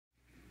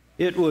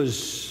It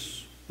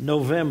was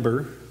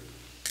November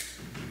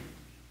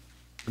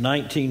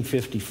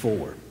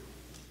 1954.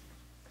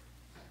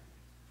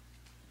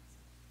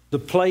 The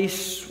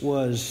place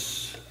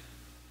was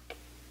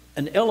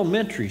an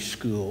elementary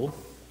school,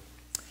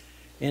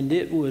 and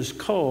it was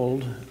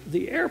called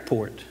the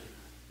Airport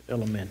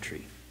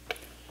Elementary,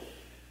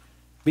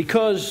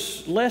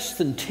 because less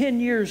than 10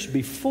 years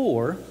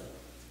before,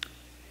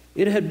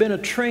 it had been a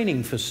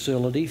training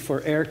facility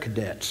for air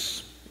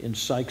cadets in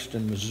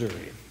Sikeston,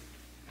 Missouri.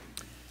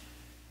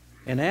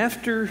 And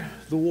after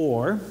the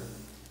war,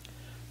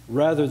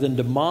 rather than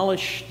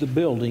demolish the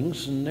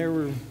buildings, and there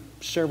were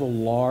several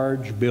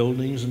large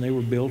buildings, and they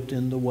were built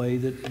in the way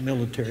that the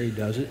military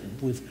does it,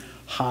 with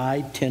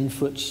high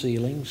 10-foot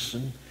ceilings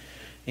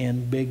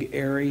and big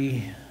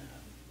airy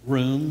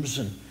rooms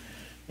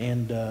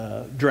and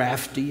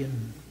drafty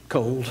and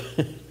cold.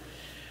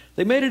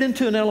 They made it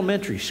into an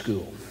elementary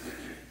school,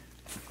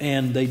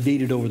 and they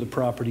deeded over the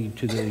property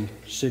to the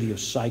city of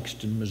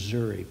Sikeston,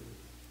 Missouri.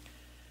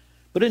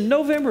 But in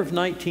November of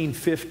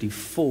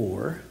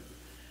 1954,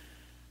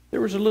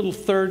 there was a little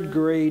third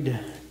grade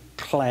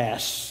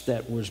class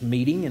that was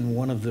meeting in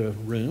one of the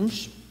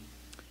rooms.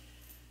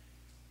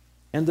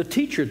 And the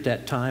teacher at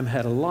that time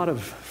had a lot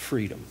of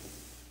freedom.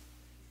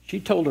 She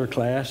told her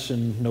class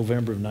in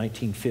November of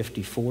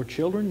 1954,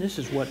 "Children, this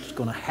is what's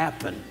going to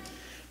happen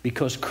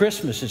because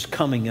Christmas is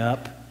coming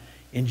up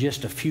in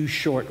just a few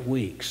short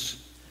weeks.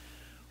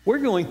 We're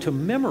going to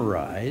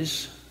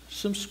memorize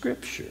some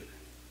scripture."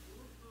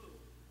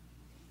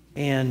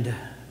 And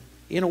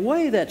in a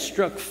way, that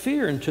struck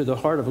fear into the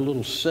heart of a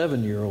little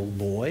 7-year-old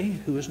boy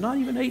who was not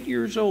even 8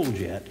 years old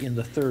yet, in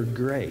the third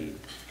grade.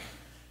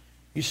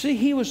 You see,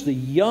 he was the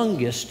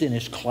youngest in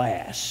his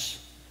class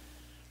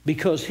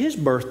because his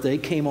birthday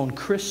came on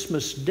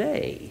Christmas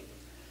Day.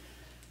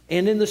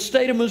 And in the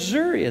state of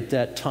Missouri at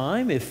that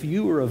time, if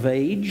you were of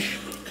age,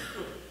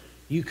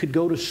 you could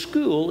go to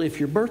school if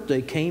your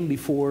birthday came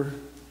before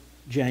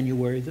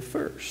January the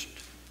 1st.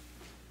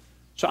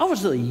 So I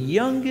was the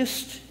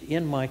youngest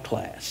in my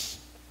class,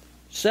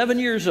 7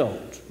 years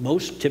old.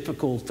 Most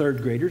typical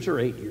third graders are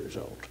 8 years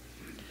old.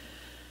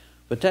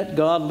 But that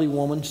godly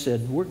woman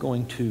said, "We're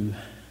going to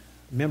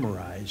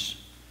memorize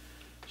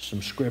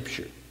some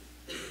scripture."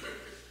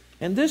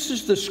 And this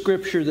is the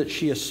scripture that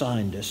she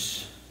assigned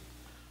us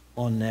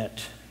on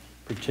that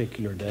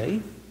particular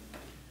day.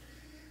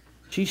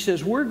 She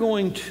says, we're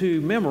going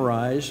to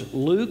memorize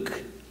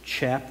Luke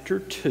chapter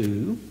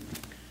 2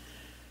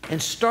 and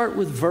start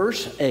with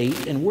verse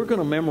 8, and we're going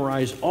to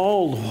memorize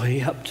all the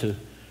way up to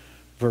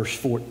verse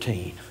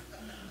 14.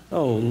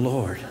 Oh,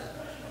 Lord,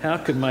 how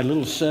could my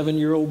little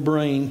 7-year-old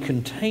brain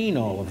contain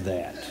all of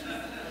that?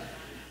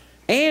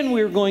 And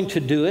we're going to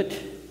do it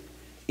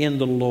in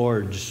the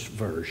Lord's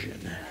version.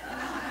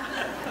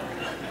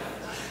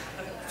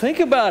 Think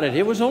about it.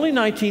 It was only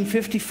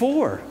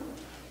 1954.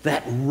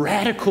 That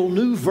radical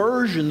new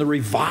version, the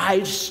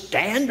Revised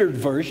Standard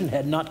Version,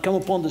 had not come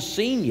upon the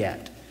scene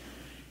yet.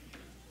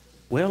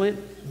 Well, it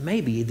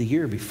maybe the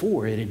year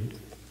before it had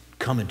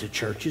come into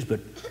churches,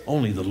 but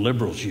only the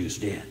liberals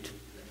used it.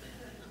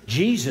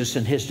 Jesus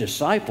and his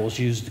disciples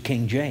used the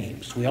King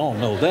James. We all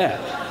know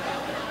that.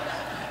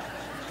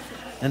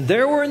 And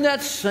there were in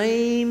that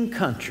same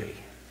country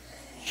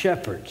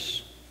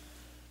shepherds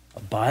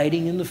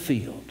abiding in the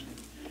field,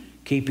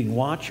 keeping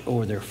watch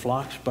over their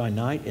flocks by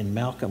night. And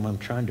Malcolm, I'm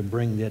trying to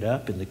bring that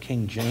up in the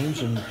King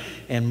James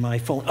and my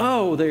phone.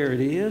 Oh, there it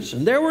is.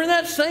 And there were in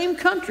that same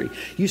country.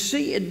 You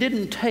see, it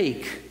didn't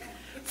take.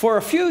 For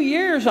a few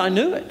years, I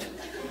knew it.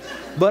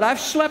 But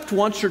I've slept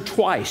once or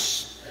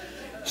twice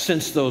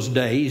since those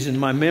days, and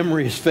my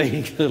memory is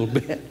fading a little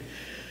bit.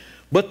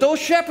 But those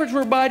shepherds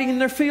were abiding in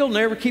their field, and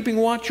they were keeping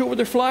watch over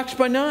their flocks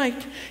by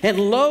night. And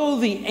lo,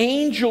 the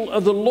angel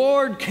of the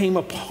Lord came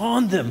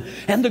upon them,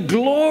 and the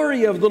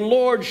glory of the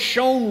Lord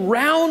shone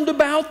round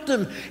about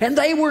them, and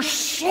they were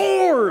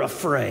sore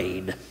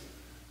afraid.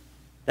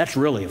 That's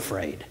really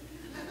afraid,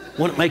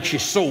 when it makes you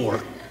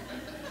sore.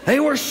 They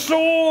were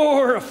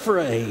sore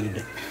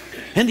afraid.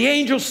 And the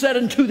angel said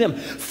unto them,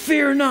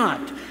 "Fear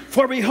not,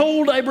 for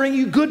behold, I bring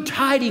you good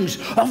tidings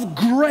of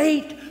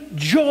great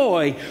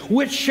joy,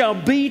 which shall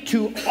be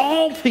to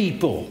all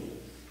people."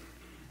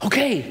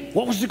 Okay,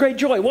 what was the great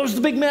joy? What was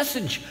the big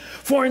message?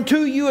 "For unto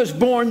you is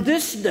born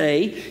this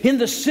day in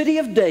the city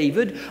of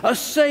David a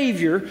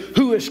Savior,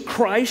 who is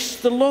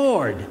Christ the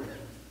Lord.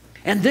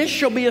 And this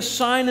shall be a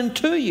sign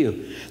unto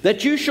you,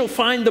 that you shall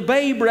find the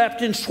babe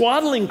wrapped in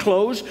swaddling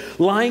clothes,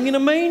 lying in a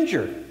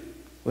manger."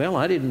 Well,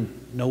 I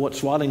didn't know what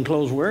swaddling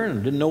clothes were,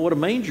 and didn't know what a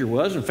manger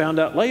was, and found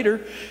out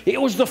later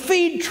it was the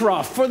feed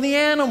trough for the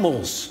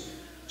animals.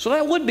 So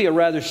that would be a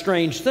rather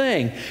strange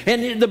thing.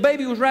 And the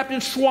baby was wrapped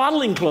in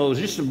swaddling clothes,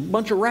 just a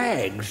bunch of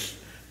rags,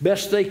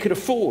 best they could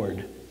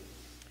afford.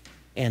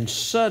 And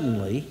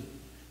suddenly,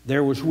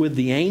 there was with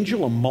the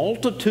angel a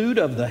multitude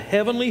of the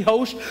heavenly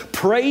host,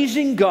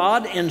 praising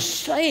God and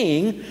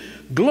saying,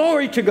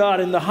 "Glory to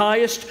God in the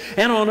highest,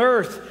 and on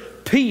earth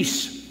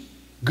peace,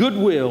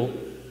 goodwill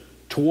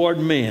toward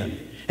men."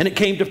 And it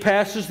came to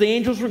pass, as the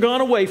angels were gone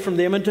away from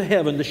them into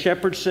heaven, the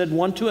shepherds said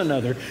one to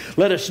another,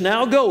 Let us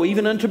now go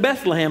even unto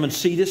Bethlehem and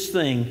see this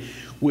thing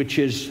which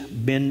has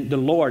been the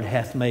Lord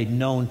hath made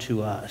known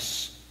to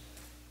us.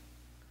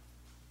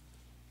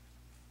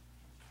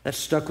 That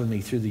stuck with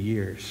me through the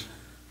years.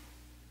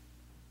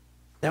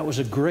 That was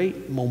a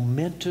great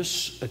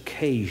momentous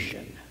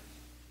occasion.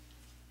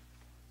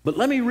 But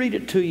let me read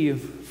it to you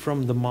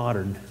from the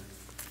modern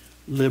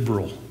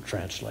liberal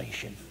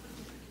translation.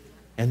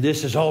 And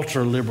this is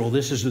ultra-liberal.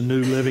 This is the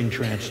New Living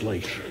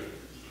Translation.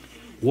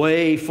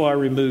 Way far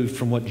removed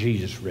from what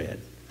Jesus read.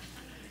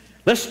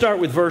 Let's start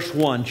with verse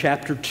 1,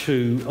 chapter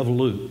 2 of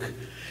Luke.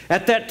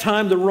 At that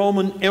time, the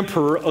Roman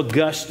Emperor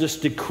Augustus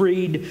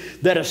decreed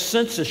that a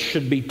census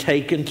should be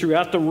taken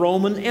throughout the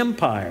Roman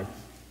Empire.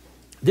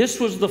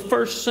 This was the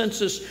first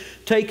census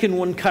taken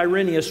when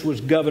Quirinius was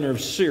governor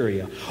of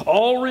Syria.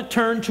 All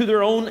returned to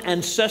their own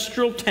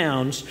ancestral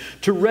towns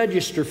to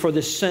register for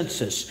this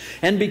census.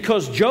 And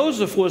because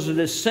Joseph was a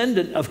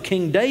descendant of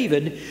King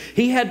David,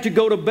 he had to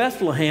go to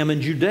Bethlehem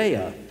in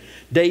Judea,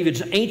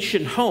 David's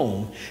ancient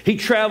home. He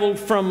traveled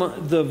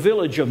from the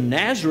village of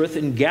Nazareth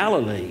in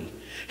Galilee.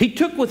 He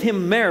took with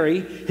him Mary,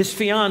 his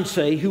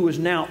fiancée, who was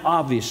now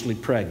obviously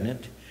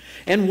pregnant.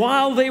 And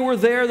while they were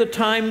there, the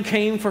time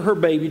came for her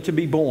baby to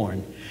be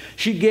born.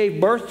 She gave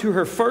birth to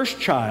her first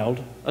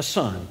child, a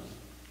son.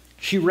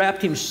 She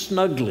wrapped him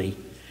snugly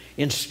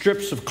in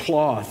strips of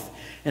cloth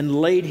and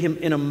laid him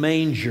in a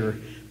manger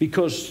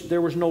because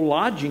there was no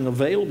lodging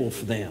available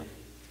for them.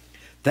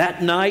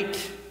 That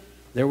night,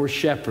 there were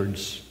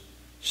shepherds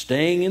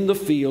staying in the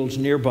fields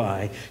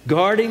nearby,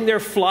 guarding their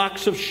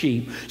flocks of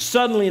sheep.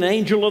 Suddenly an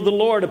angel of the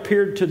Lord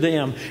appeared to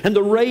them, and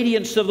the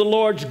radiance of the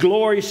Lord's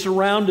glory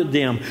surrounded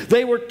them.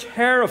 They were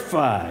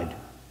terrified,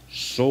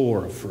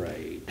 sore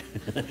afraid.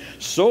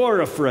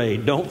 Sore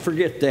afraid, don't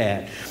forget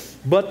that.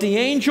 But the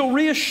angel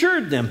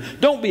reassured them.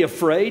 Don't be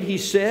afraid, he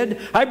said.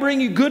 I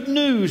bring you good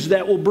news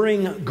that will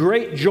bring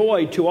great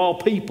joy to all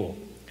people.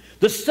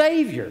 The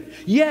Savior,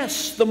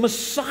 yes, the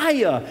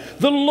Messiah,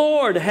 the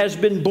Lord has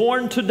been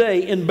born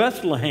today in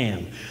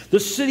Bethlehem, the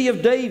city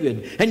of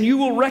David, and you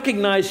will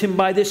recognize him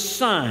by this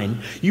sign.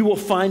 You will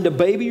find a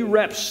baby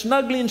wrapped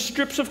snugly in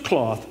strips of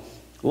cloth,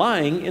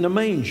 lying in a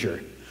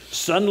manger.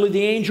 Suddenly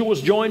the angel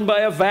was joined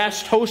by a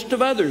vast host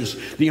of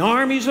others, the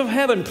armies of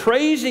heaven,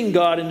 praising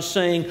God and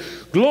saying,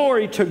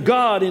 Glory to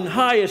God in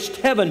highest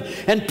heaven,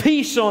 and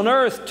peace on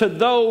earth to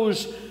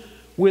those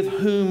with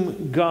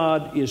whom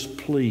God is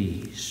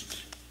pleased.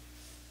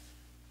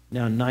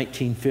 Now, in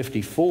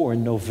 1954,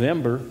 in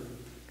November,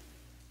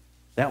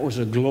 that was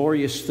a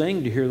glorious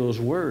thing to hear those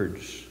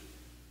words,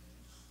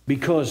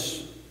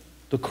 because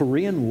the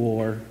Korean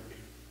War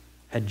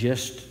had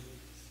just,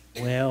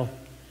 well,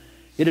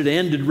 it had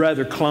ended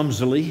rather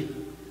clumsily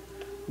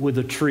with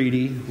a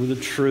treaty, with a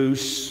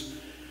truce,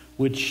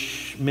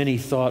 which many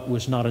thought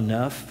was not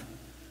enough.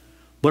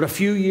 But a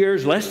few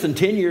years, less than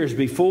 10 years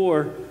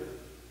before,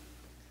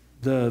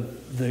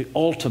 the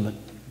ultimate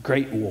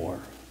great war,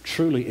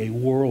 truly a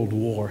world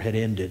war, had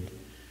ended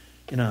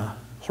in a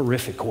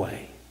horrific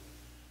way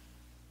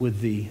with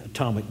the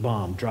atomic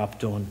bomb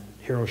dropped on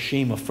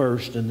Hiroshima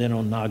first and then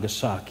on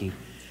Nagasaki,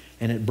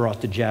 and it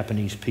brought the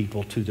Japanese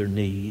people to their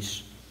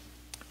knees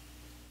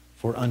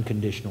for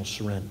unconditional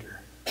surrender.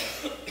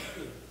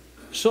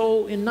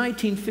 So in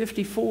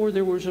 1954,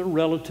 there was a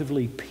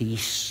relatively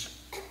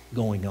peace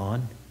going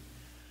on.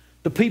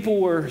 The people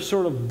were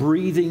sort of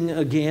breathing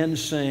again,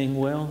 saying,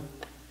 well,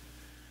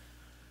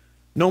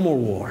 no more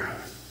war.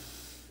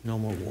 No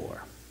more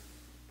war.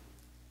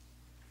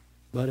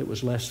 But it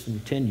was less than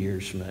 10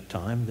 years from that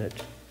time that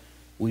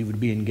we would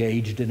be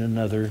engaged in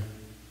another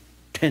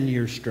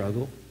 10-year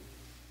struggle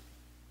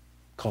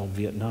called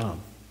Vietnam.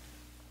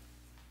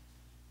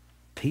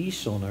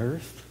 Peace on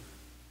earth.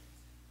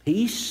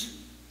 Peace.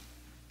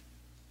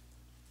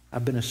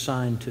 I've been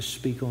assigned to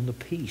speak on the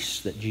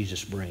peace that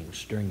Jesus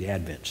brings during the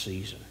Advent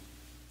season.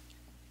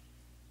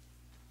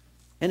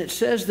 And it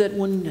says that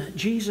when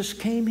Jesus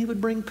came, he would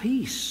bring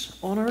peace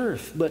on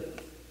earth. But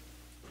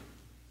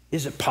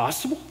is it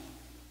possible?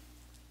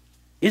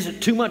 Is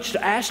it too much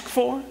to ask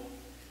for?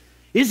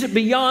 Is it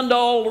beyond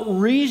all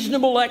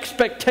reasonable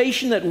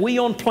expectation that we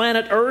on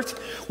planet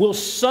Earth will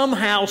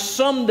somehow,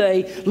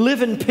 someday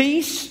live in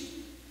peace?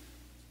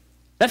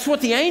 That's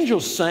what the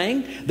angels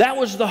sang. That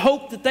was the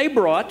hope that they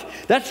brought.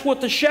 That's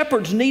what the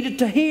shepherds needed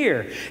to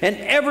hear. And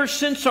ever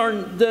since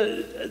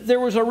there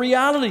was a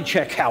reality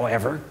check,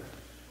 however,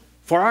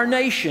 for our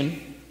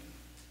nation,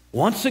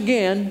 once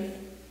again,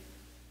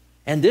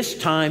 and this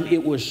time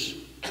it was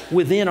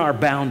within our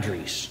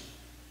boundaries.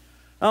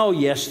 Oh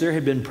yes, there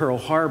had been Pearl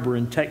Harbor,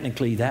 and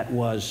technically that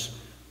was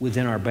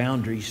within our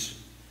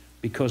boundaries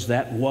because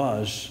that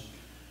was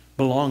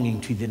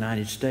belonging to the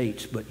United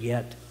States. But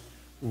yet,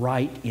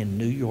 right in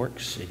New York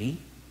City,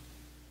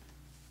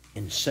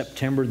 in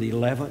September the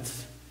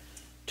 11th,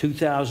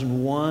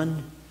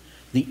 2001,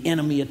 the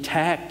enemy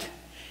attacked,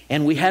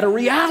 and we had a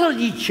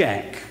reality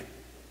check.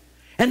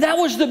 And that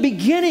was the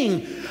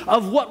beginning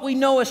of what we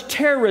know as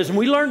terrorism.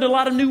 We learned a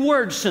lot of new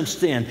words since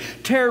then.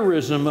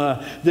 Terrorism,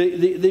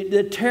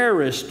 the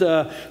terrorist,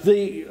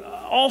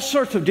 all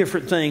sorts of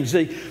different things.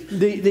 And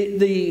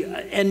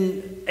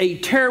a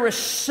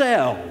terrorist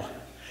cell,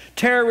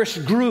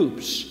 terrorist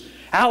groups,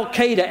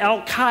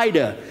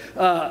 Al-Qaeda,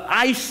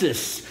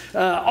 ISIS,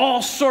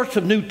 all sorts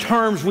of new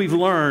terms we've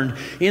learned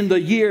in the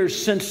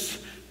years since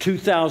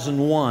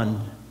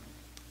 2001,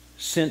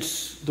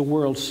 since the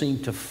world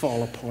seemed to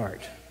fall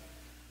apart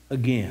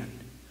again.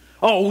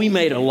 Oh, we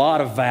made a lot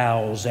of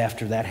vows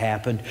after that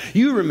happened.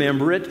 You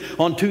remember it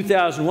on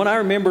 2001. I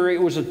remember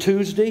it was a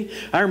Tuesday.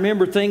 I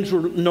remember things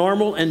were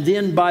normal, and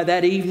then by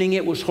that evening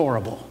it was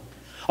horrible.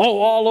 Oh,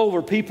 all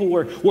over people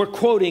were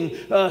quoting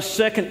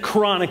 2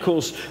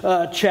 Chronicles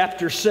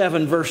chapter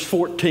 7, verse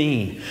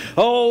 14.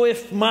 Oh,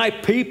 if my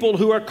people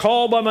who are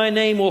called by my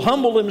name will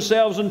humble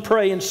themselves and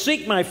pray and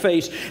seek my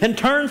face and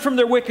turn from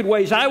their wicked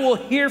ways, I will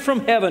hear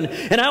from heaven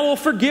and I will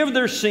forgive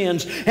their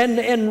sins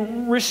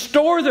and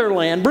restore their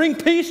land, bring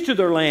peace to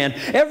their land.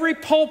 Every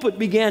pulpit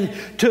began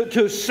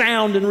to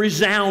sound and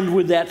resound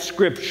with that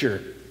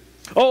scripture.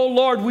 Oh,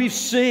 Lord, we've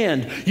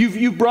sinned.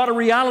 You've brought a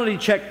reality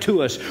check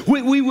to us.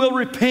 We will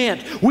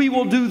repent. We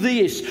will do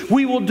this.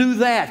 We will do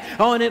that.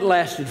 Oh, and it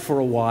lasted for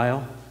a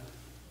while.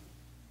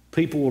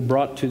 People were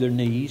brought to their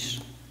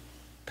knees.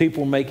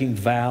 People were making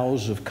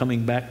vows of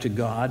coming back to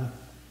God.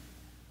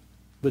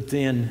 But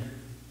then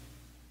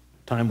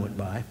time went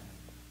by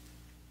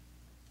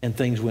and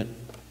things went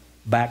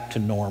back to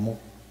normal.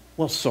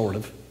 Well, sort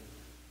of.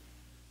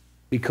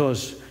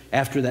 Because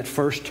after that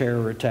first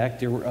terror attack,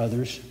 there were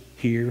others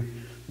here,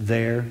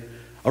 there,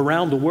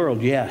 around the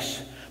world,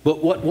 yes.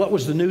 But what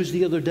was the news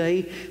the other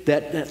day?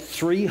 That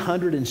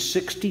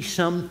 360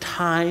 some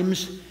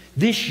times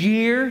this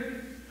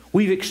year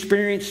we've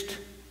experienced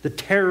the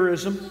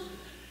terrorism.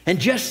 And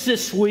just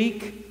this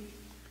week,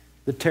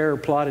 the terror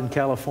plot in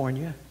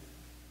California.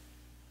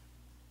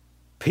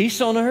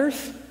 Peace on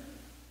earth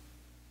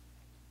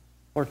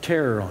or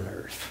terror on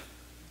earth?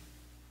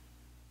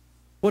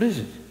 What is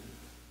it?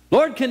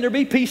 Lord, can there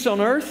be peace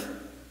on earth?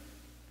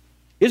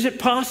 Is it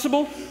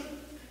possible?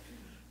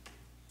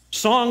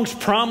 Songs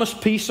promise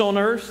peace on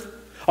earth.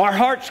 Our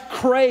hearts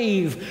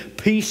crave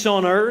peace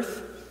on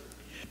earth.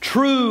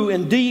 True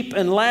and deep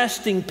and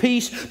lasting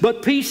peace,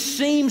 but peace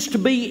seems to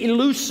be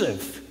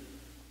elusive.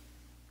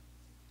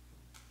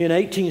 In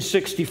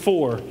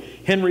 1864,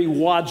 Henry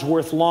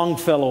Wadsworth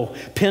Longfellow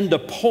penned a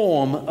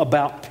poem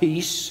about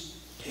peace.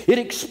 It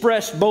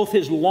expressed both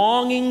his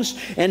longings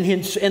and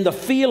the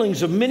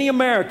feelings of many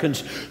Americans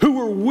who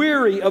were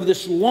weary of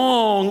this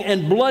long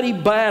and bloody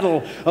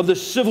battle of the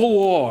Civil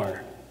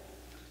War.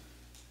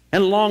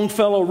 And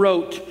Longfellow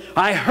wrote,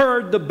 I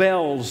heard the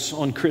bells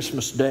on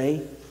Christmas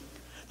Day,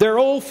 their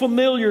old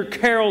familiar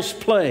carols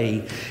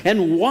play,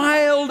 and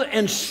wild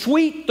and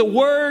sweet the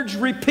words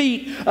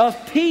repeat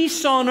of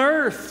peace on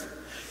earth,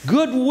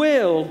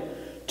 goodwill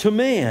to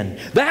men.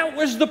 That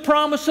was the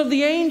promise of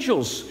the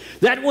angels,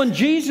 that when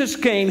Jesus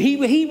came, he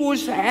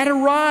had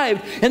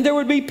arrived and there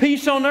would be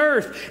peace on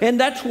earth. And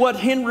that's what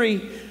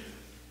Henry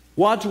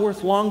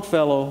Wadsworth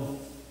Longfellow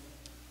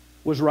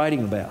was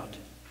writing about.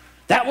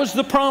 That was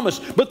the promise.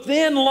 But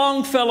then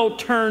Longfellow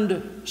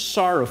turned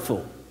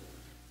sorrowful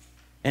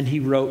and he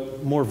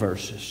wrote more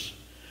verses.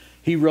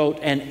 He wrote,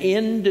 and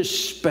in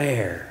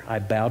despair I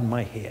bowed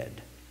my head.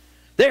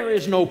 There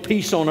is no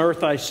peace on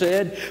earth, I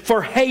said,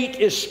 for hate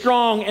is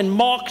strong and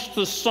mocks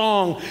the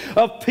song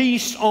of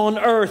peace on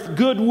earth,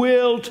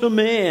 goodwill to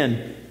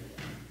men.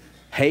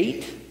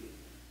 Hate?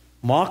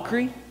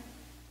 Mockery?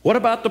 What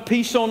about the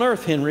peace on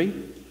earth, Henry?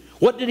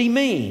 What did he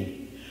mean?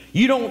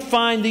 You don't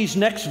find these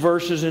next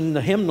verses in the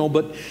hymnal,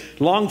 but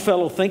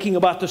Longfellow thinking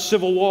about the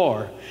Civil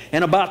War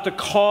and about the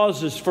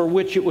causes for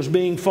which it was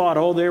being fought.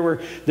 Oh, there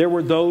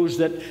were those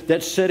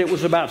that said it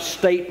was about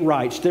state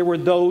rights. There were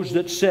those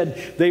that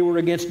said they were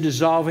against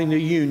dissolving the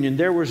Union.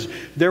 There were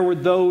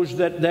those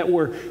that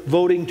were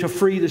voting to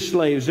free the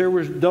slaves. There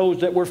were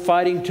those that were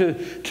fighting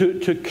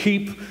to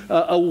keep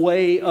a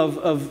way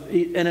of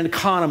an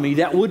economy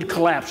that would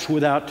collapse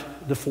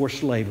without the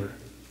forced labor.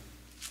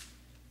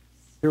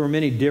 There were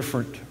many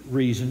different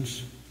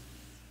reasons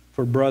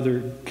for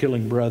brother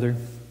killing brother.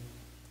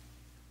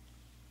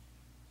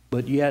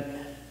 But yet,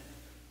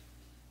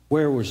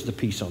 where was the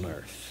peace on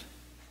earth?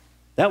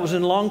 That was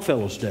in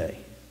Longfellow's day.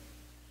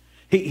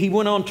 He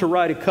went on to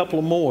write a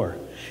couple more.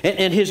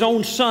 And his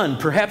own son,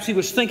 perhaps he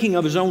was thinking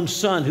of his own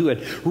son who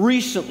had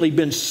recently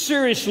been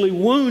seriously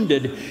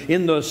wounded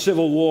in the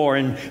Civil War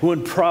and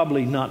would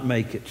probably not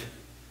make it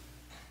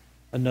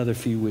another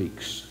few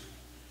weeks.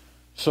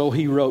 So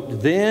he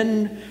wrote,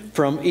 then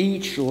from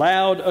each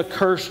loud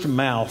accursed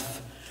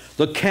mouth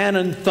the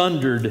cannon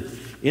thundered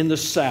in the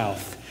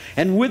south,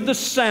 and with the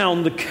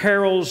sound the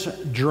carols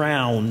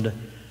drowned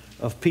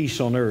of peace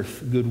on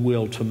earth,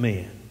 goodwill to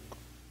men.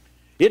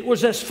 It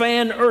was as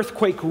fan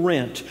earthquake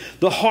rent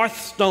the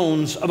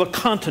hearthstones of a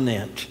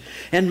continent,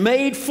 and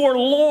made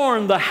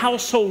forlorn the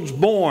households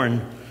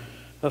born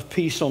of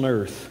peace on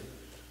earth,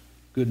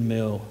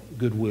 goodwill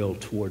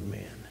toward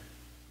men.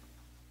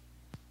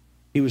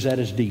 He was at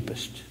his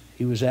deepest.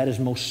 He was at his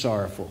most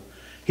sorrowful.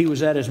 He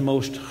was at his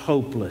most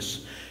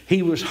hopeless.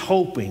 He was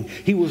hoping.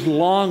 He was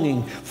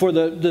longing for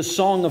the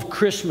song of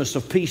Christmas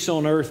of peace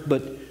on earth.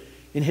 But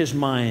in his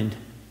mind,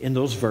 in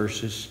those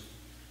verses,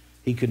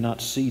 he could not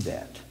see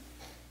that.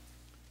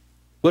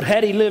 But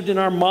had he lived in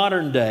our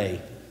modern day,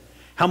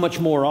 how much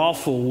more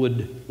awful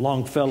would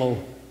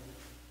Longfellow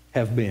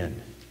have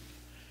been?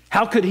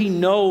 How could he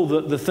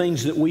know the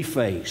things that we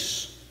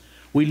face?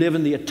 We live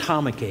in the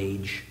atomic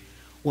age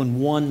when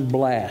one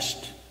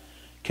blast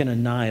can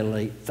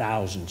annihilate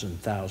thousands and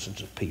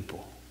thousands of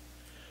people.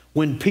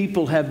 When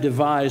people have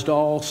devised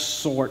all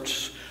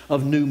sorts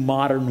of new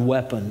modern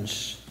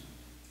weapons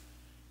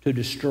to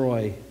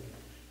destroy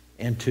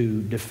and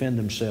to defend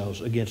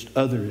themselves against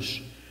others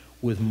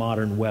with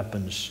modern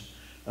weapons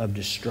of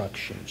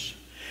destructions.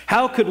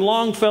 How could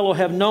Longfellow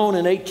have known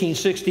in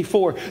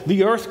 1864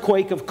 the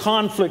earthquake of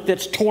conflict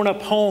that's torn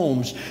up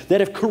homes, that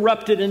have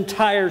corrupted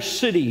entire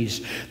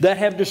cities, that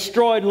have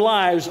destroyed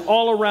lives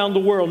all around the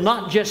world,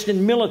 not just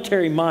in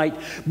military might,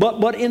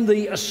 but in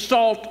the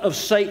assault of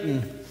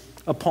Satan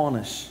upon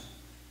us?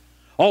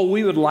 Oh,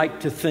 we would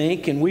like to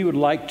think and we would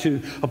like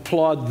to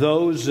applaud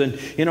those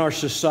in our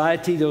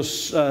society,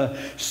 those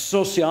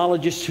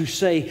sociologists who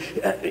say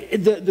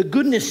the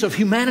goodness of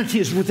humanity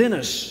is within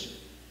us.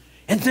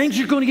 And things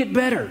are going to get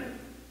better.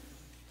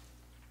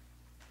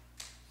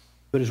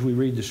 But as we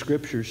read the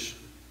Scriptures,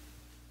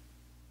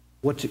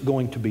 what's it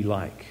going to be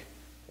like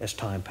as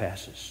time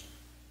passes?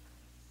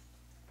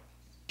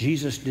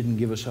 Jesus didn't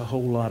give us a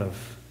whole lot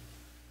of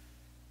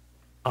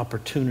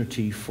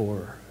opportunity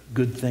for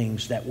good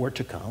things that were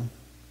to come.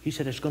 He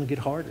said it's going to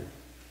get harder.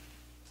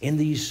 In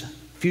these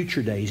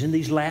future days, in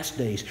these last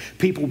days,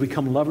 people will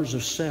become lovers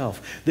of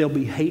self. They'll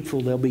be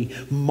hateful. They'll be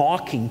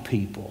mocking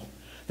people.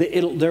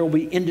 There will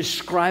be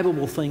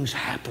indescribable things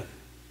happen.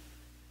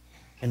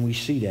 And we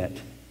see that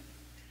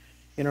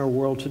in our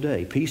world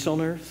today. Peace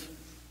on earth?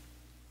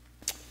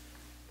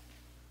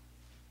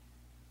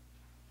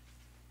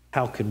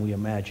 How can we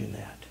imagine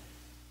that?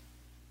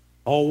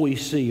 All we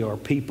see are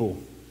people,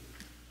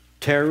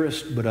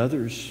 terrorists, but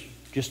others,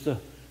 just a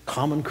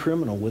common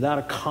criminal without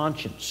a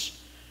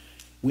conscience,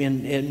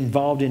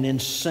 involved in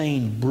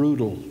insane,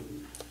 brutal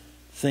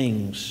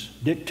things,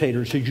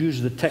 dictators who use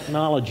the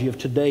technology of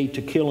today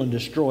to kill and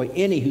destroy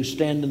any who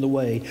stand in the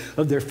way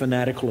of their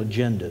fanatical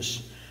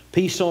agendas.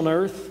 Peace on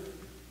earth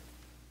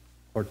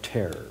or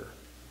terror?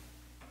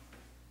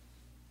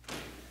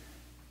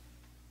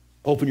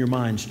 Open your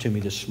minds to me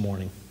this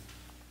morning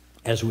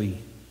as we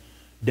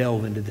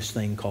delve into this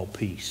thing called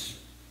peace.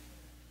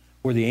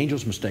 Were the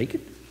angels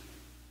mistaken?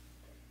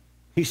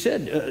 He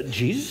said,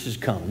 Jesus has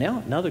come.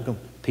 Now they're going,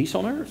 peace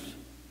on earth.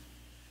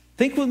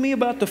 Think with me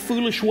about the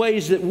foolish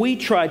ways that we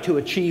try to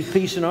achieve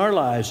peace in our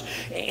lives.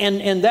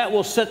 And that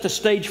will set the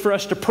stage for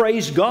us to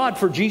praise God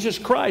for Jesus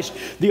Christ,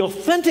 the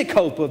authentic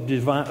hope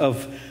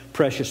of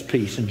precious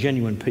peace and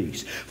genuine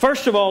peace.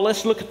 First of all,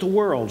 let's look at the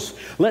worlds.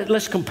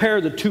 Let's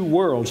compare the two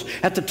worlds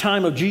at the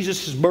time of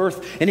Jesus'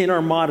 birth and in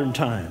our modern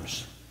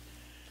times.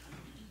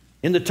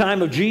 In the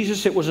time of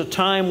Jesus, it was a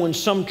time when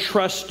some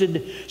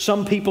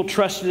people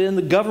trusted in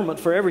the government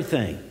for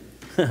everything.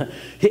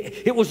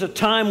 It was a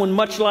time when,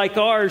 much like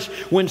ours,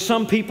 when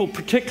some people,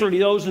 particularly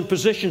those in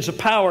positions of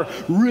power,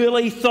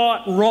 really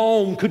thought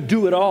Rome could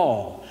do it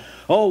all.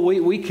 Oh,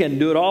 we can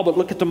do it all, but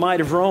look at the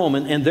might of Rome,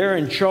 and they're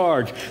in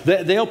charge.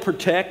 They'll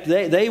protect.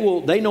 They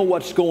know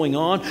what's going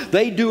on.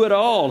 They do it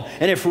all.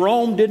 And if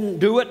Rome didn't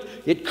do it,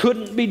 it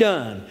couldn't be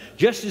done.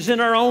 Just as in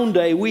our own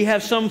day, we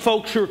have some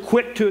folks who are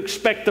quick to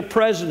expect the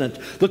president,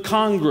 the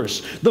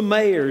Congress, the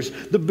mayors,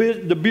 the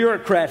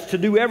bureaucrats to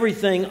do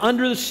everything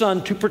under the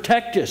sun to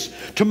protect us,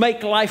 to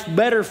make life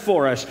better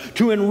for us,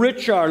 to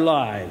enrich our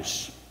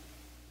lives.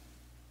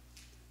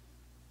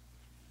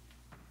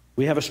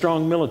 We have a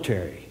strong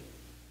military.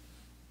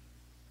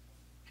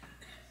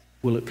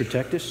 Will it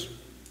protect us?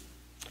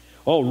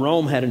 Oh,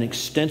 Rome had an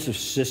extensive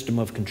system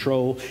of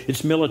control.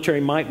 Its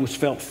military might was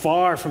felt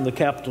far from the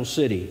capital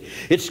city.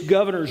 Its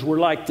governors were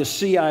like the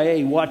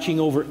CIA, watching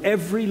over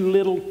every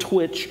little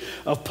twitch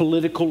of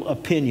political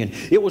opinion.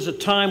 It was a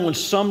time when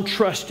some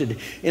trusted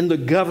in the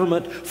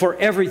government for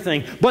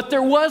everything, but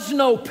there was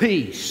no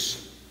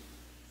peace.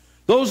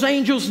 Those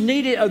angels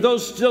needed,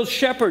 those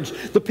shepherds,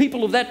 the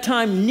people of that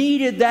time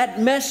needed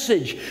that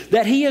message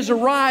that He has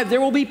arrived.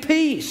 There will be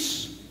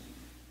peace.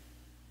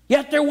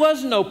 Yet there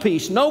was no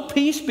peace. No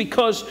peace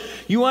because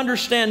you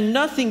understand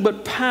nothing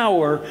but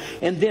power,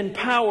 and then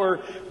power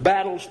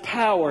battles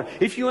power.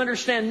 If you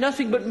understand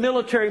nothing but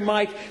military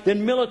might,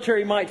 then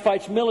military might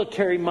fights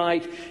military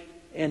might.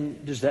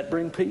 And does that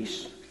bring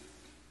peace?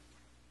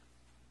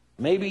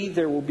 Maybe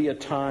there will be a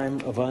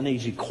time of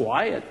uneasy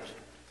quiet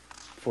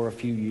for a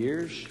few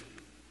years,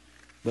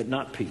 but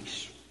not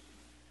peace.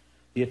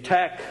 The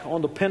attack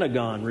on the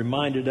Pentagon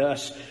reminded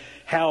us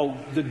how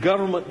the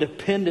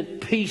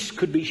government-dependent peace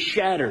could be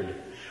shattered.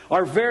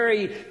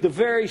 The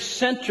very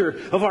center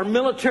of our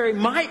military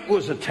might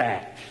was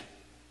attacked.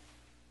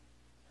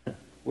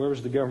 Where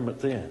was the government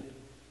then?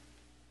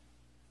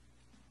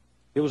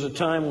 It was a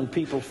time when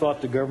people thought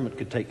the government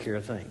could take care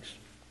of things.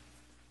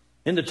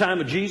 In the time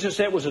of Jesus,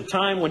 that was a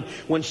time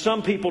when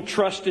some people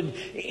trusted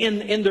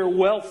in their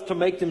wealth to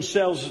make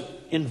themselves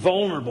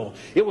invulnerable.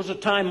 It was a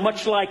time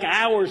much like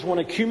ours when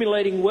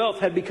accumulating wealth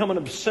had become an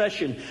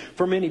obsession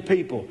for many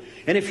people.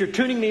 And if you're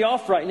tuning me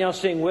off right now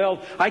saying,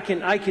 well, I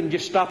can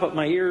just stop up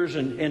my ears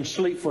and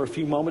sleep for a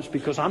few moments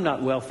because I'm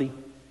not wealthy.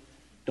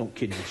 Don't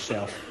kid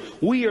yourself.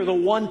 We are the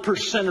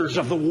 1%ers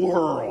of the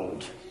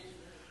world.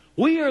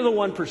 We are the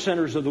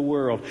 1%ers of the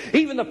world.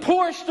 Even the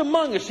poorest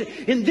among us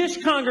in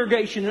this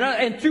congregation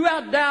and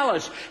throughout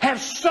Dallas have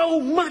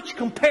so much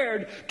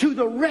compared to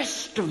the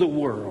rest of the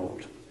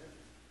world.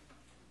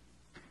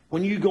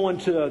 When you go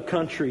into a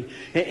country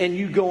and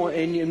you go,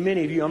 and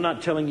many of you, I'm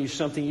not telling you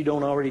something you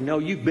don't already know.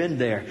 You've been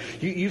there.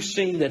 You've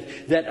seen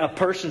that a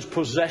person's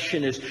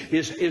possession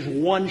is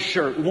one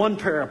shirt, one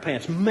pair of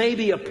pants,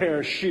 maybe a pair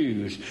of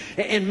shoes.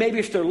 And maybe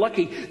if they're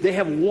lucky, they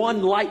have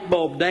one light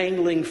bulb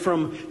dangling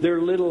from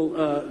their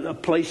little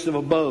place of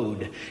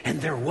abode.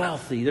 And they're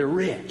wealthy. They're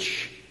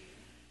rich.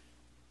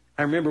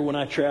 I remember when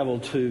I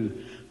traveled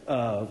to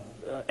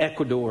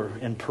Ecuador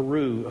and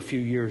Peru a few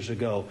years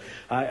ago.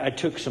 I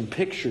took some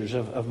pictures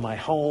of my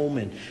home,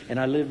 and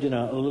I lived in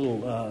a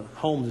little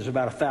home that's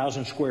about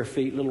 1,000 square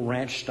feet, little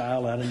ranch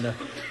style out in the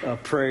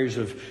prairies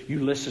of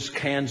Ulysses,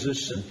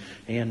 Kansas,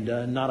 and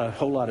not a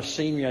whole lot of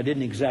scenery. I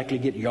didn't exactly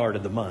get yard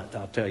of the month,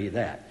 I'll tell you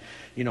that.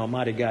 You know, I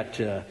might have got,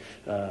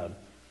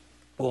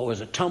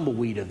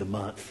 tumbleweed of the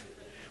month.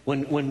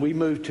 When we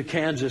moved to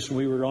Kansas and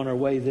we were on our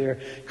way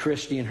there,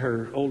 Christy and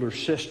her older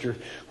sister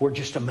were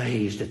just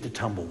amazed at the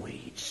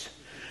tumbleweeds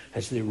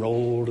as they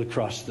rolled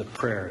across the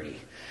prairie.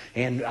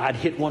 And I'd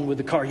hit one with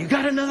the car. You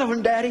got another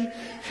one, Daddy?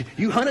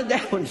 You hunted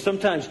that one.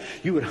 Sometimes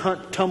you would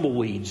hunt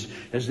tumbleweeds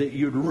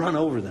you'd run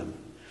over them.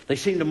 They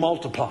seem to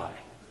multiply.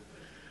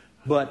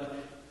 But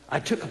I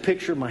took a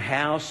picture of my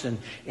house,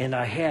 and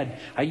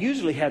I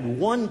usually had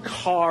one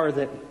car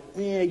that,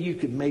 you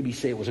could maybe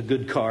say it was a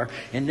good car.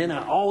 And then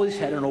I always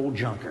had an old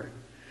junker.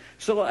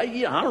 So I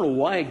don't know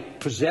why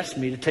it possessed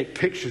me to take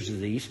pictures of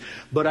these,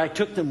 but I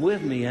took them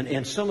with me.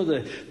 And some of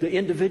the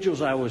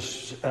individuals I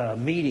was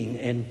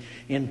meeting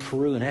in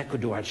Peru and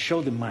Ecuador, I'd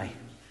show them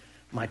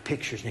my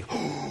pictures. And they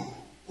go,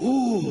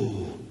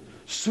 "Ooh,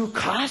 su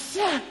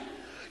casa?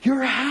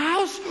 Your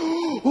house?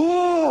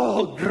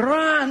 Oh,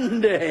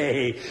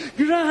 grande,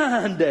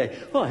 grande."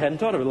 Oh, I hadn't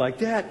thought of it like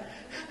that.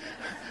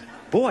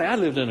 Boy, I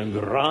lived in a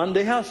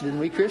grande house, didn't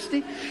we,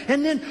 Christy?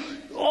 And then,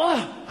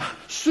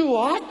 su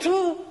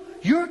auto?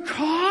 Your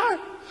car?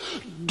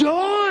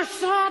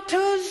 Dos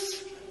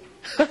autos?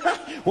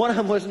 One of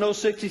them was an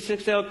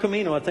 066 El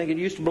Camino. I think it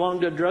used to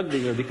belong to a drug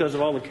dealer because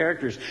of all the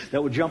characters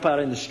that would jump out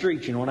in the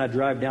street. You know, when I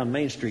drive down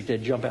Main Street,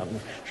 they'd jump out and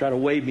try to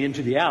wave me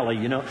into the alley,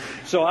 you know.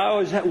 So I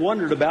always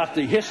wondered about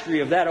the history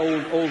of that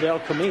old El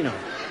Camino.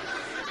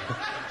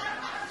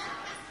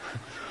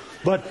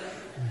 But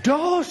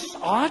dos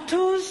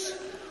autos?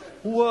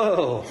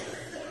 Whoa.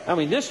 I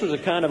mean, this was a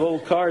kind of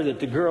old car that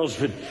the girls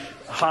would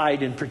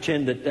hide and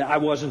pretend that I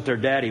wasn't their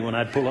daddy when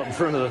I'd pull up in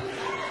front of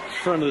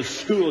the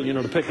school, you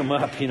know, to pick them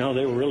up. You know,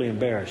 they were really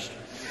embarrassed.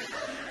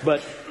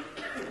 But,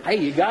 hey,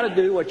 you got to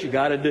do what you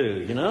got to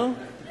do, you know?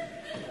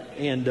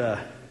 And,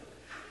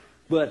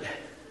 but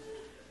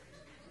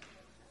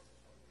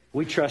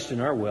we trust in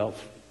our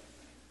wealth.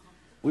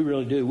 We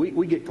really do.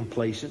 We get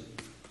complacent.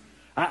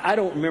 I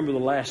don't remember the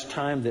last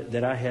time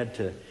that I had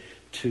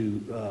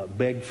to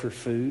beg for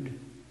food.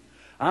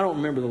 I don't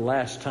remember the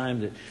last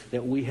time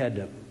that we had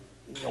to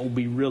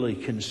be really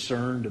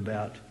concerned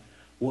about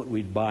what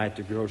we'd buy at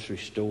the grocery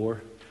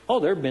store. Oh,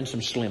 there have been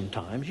some slim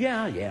times.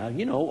 Yeah,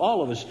 you know,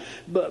 all of us.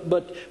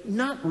 But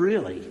not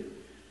really.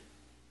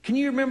 Can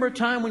you remember a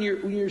time when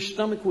your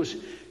stomach was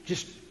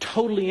just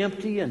totally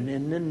empty, and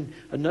then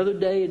another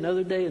day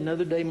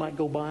might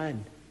go by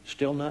and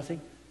still nothing?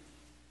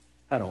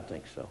 I don't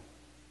think so.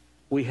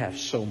 We have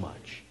so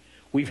much.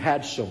 We've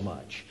had so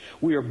much.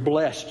 We are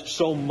blessed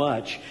so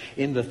much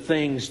in the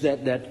things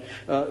that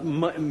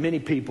many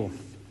people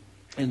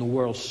in the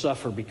world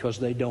suffer because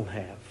they don't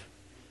have.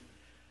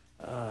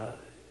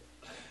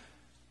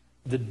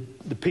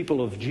 The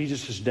people of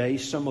Jesus' day,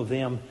 some of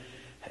them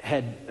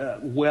had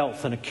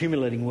wealth, and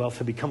accumulating wealth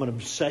had become an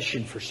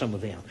obsession for some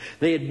of them.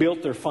 They had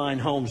built their fine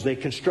homes. They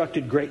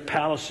constructed great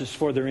palaces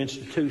for their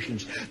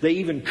institutions. They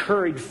even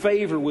curried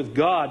favor with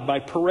God by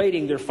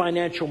parading their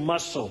financial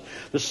muscle.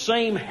 The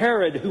same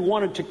Herod who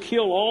wanted to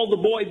kill all the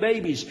boy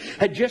babies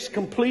had just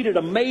completed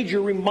a major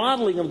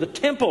remodeling of the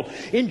temple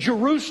in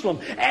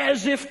Jerusalem,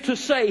 as if to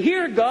say,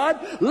 "Here,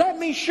 God, let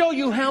me show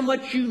you how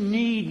much you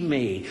need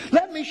me.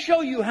 Let me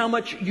show you how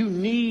much you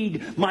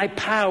need my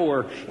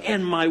power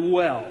and my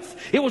wealth."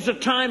 It was a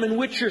time in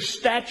which your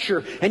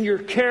stature and your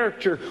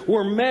character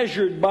were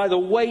measured by the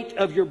weight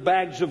of your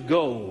bags of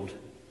gold.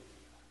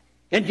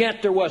 And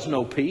yet there was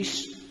no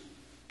peace.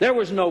 There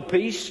was no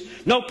peace.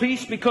 No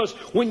peace, because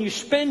when you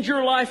spend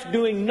your life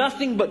doing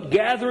nothing but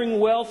gathering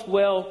wealth,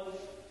 well,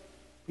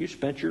 you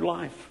spent your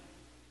life.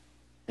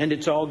 And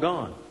it's all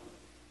gone.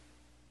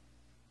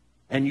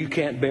 And you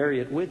can't bury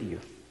it with you.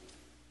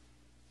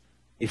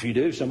 If you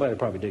do, somebody will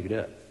probably dig it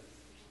up.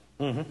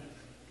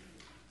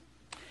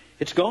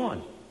 It's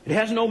gone. It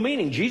has no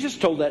meaning. Jesus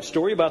told that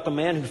story about the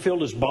man who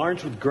filled his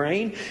barns with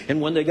grain, and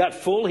when they got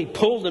full, he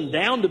pulled them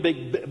down to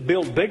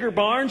build bigger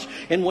barns.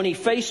 And when he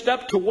faced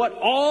up to what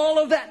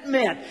all of that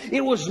meant,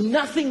 it was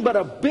nothing but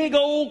a big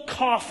old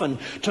coffin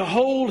to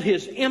hold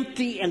his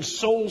empty and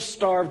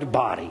soul-starved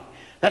body.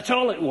 That's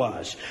all it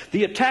was.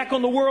 The attack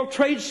on the World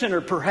Trade Center,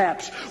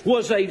 perhaps,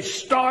 was a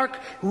stark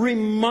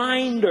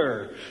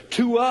reminder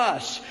to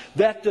us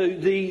that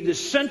the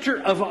center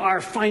of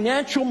our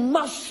financial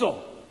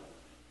muscle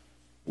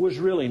was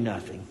really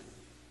nothing.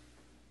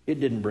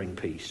 It didn't bring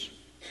peace.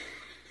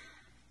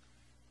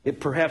 It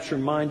perhaps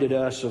reminded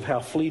us of how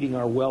fleeting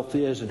our wealth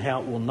is and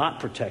how it will not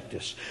protect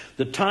us.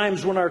 The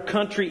times when our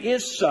country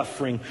is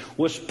suffering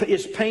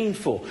is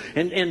painful.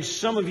 And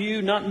some of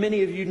you, not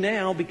many of you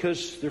now,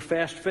 because they're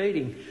fast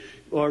fading,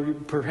 or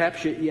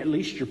perhaps at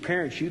least your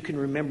parents, you can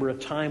remember a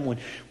time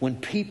when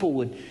people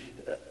would,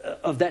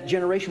 of that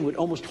generation, would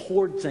almost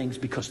hoard things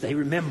because they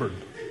remembered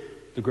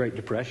the Great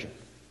Depression.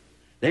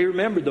 They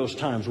remembered those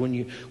times when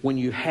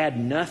you had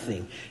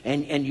nothing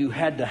and you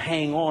had to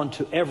hang on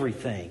to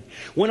everything.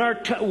 When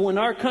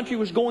our country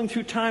was going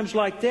through times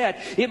like that,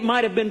 it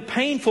might have been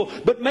painful,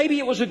 but maybe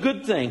it was a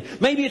good thing.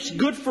 Maybe it's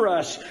good for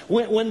us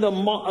when the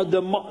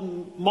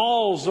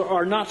malls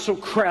are not so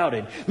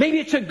crowded. Maybe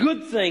it's a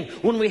good thing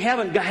when we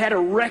haven't had a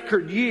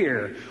record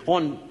year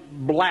on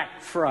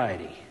Black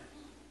Friday.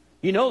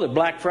 You know that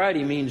Black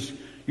Friday means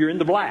you're in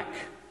the black.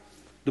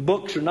 The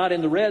books are not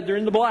in the red, they're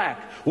in the black.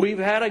 We've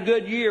had a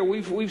good year.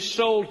 We've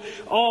sold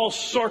all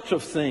sorts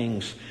of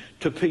things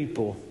to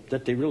people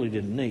that they really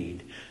didn't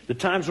need. The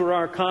times where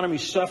our economy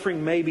is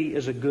suffering maybe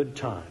is a good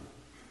time.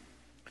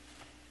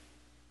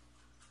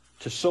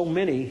 To so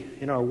many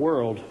in our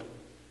world,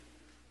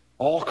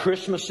 all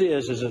Christmas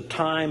is a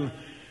time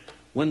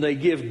when they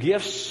give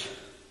gifts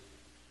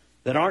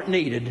that aren't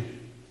needed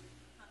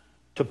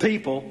to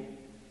people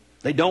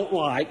they don't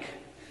like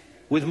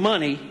with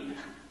money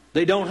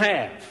they don't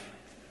have.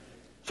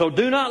 So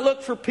do not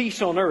look for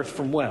peace on earth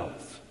from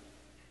wealth.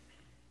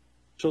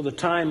 So the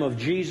time of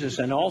Jesus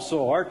and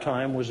also our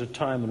time was a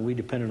time when we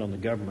depended on the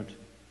government.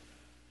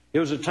 It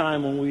was a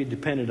time when we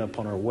depended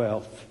upon our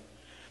wealth.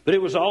 But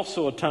it was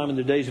also a time in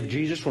the days of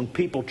Jesus when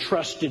people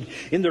trusted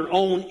in their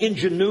own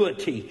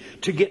ingenuity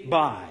to get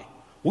by.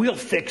 We'll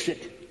fix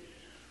it.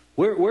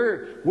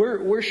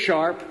 We're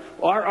sharp.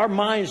 Our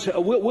minds,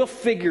 we'll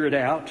figure it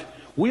out.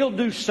 We'll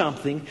do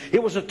something.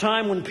 It was a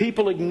time when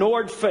people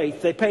ignored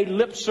faith. They paid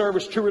lip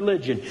service to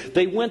religion.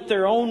 They went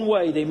their own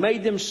way. They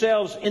made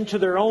themselves into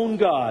their own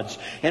gods.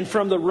 And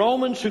from the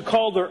Romans who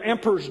called their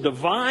emperors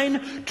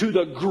divine, to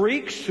the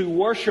Greeks who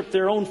worshiped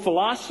their own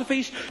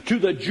philosophies, to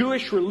the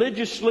Jewish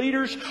religious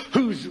leaders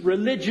whose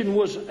religion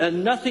was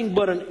nothing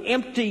but an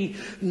empty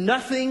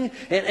nothing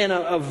and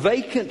a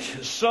vacant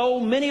soul,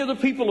 many of the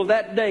people of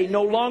that day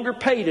no longer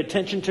paid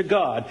attention to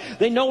God.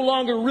 They no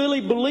longer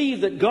really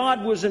believed that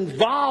God was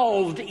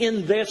involved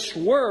in this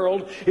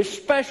world,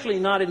 especially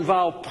not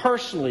involved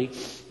personally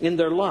in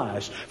their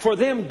lives. For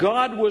them,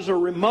 God was a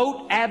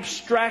remote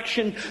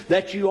abstraction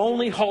that you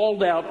only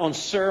hauled out on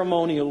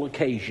ceremonial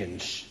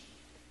occasions.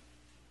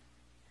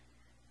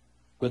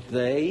 But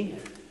they,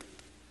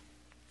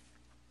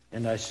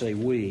 and I say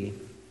we,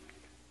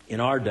 in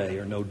our day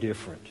are no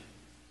different.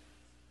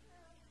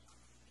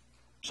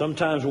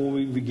 Sometimes when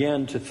we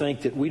begin to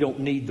think that we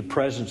don't need the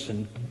presence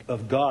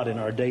of God in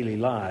our daily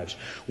lives,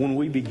 when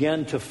we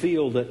begin to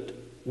feel that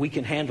we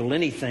can handle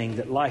anything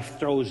that life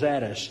throws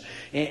at us,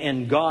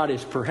 and God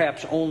is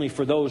perhaps only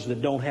for those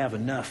that don't have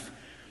enough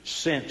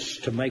sense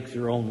to make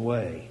their own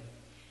way,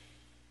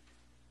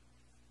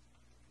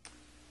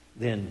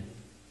 then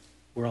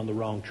we're on the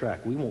wrong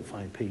track. We won't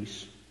find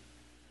peace.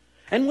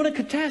 And when a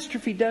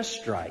catastrophe does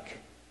strike,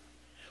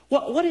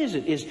 what is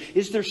it?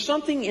 Is there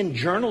something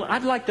in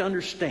I'd like to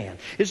understand.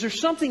 Is there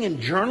something in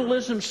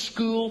journalism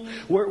school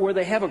where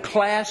they have a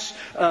class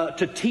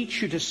to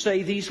teach you to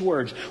say these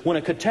words? When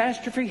a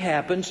catastrophe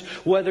happens,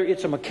 whether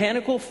it's a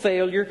mechanical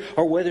failure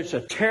or whether it's a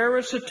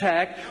terrorist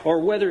attack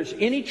or whether it's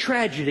any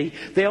tragedy,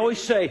 they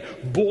always say,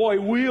 boy,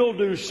 we'll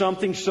do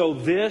something so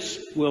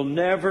this will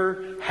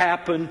never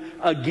happen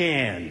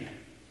again.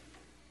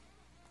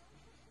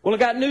 Well, I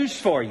got news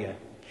for you.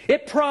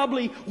 It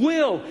probably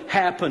will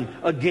happen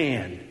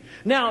again.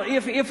 Now,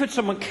 if it's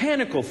a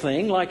mechanical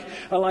thing, like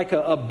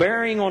a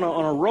bearing on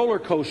a roller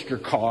coaster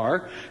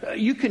car,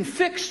 you can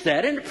fix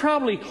that, and it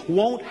probably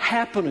won't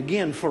happen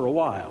again for a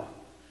while.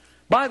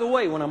 By the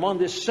way, when I'm on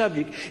this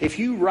subject, if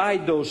you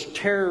ride those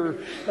terror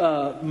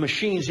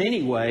machines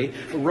anyway,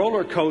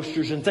 roller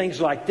coasters and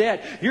things like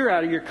that, you're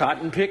out of your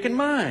cotton picking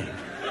mind.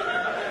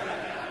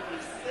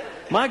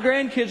 My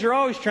grandkids are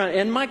always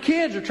and my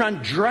kids are trying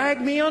to drag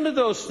me onto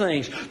those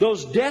things.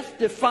 Those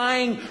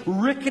death-defying,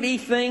 rickety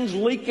things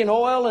leaking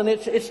oil, and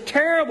it's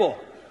terrible.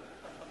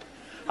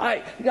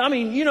 I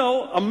mean, you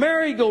know, a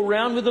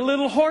merry-go-round with the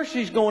little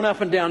horses going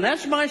up and down.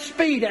 That's my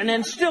speed, and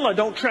then still I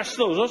don't trust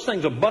those. Those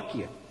things will buck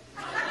you.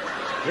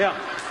 Yeah.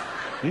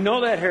 You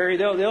know that, Harry.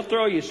 They'll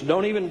throw you, so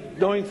don't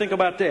even think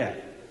about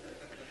that.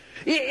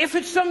 If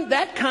it's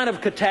that kind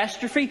of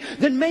catastrophe,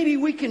 then maybe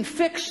we can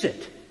fix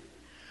it.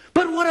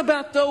 God, what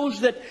about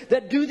those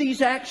that do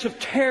these acts of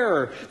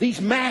terror,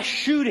 these mass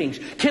shootings?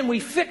 Can we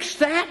fix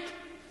that?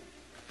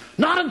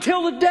 Not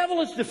until the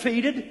devil is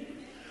defeated.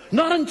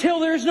 Not until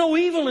there's no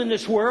evil in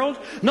this world.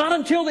 Not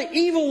until the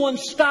evil one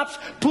stops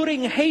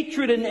putting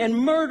hatred and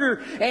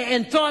murder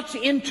and thoughts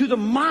into the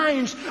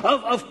minds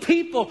of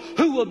people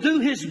who will do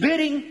his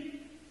bidding.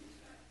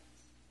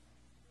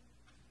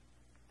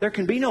 There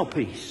can be no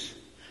peace.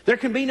 There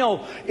can be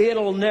no,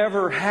 it'll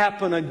never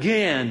happen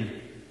again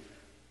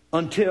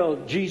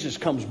until Jesus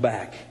comes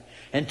back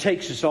and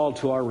takes us all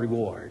to our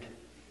reward.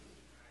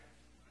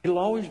 It'll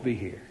always be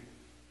here.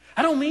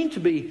 I don't mean to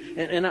be,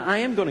 and I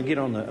am going to get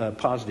on the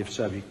positive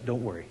subject.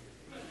 Don't worry.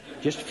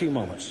 Just a few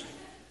moments.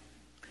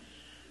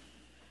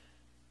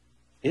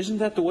 Isn't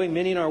that the way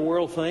many in our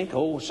world think?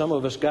 Oh, some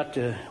of us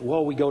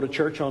we go to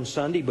church on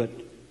Sunday, but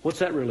what's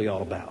that really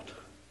all about?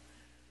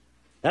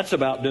 That's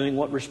about doing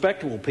what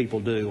respectable people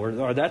do,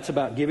 or that's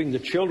about giving the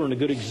children a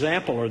good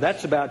example, or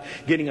that's about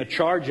getting a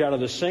charge out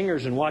of the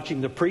singers and watching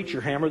the preacher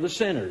hammer the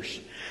sinners.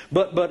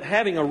 But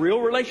having a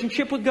real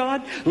relationship with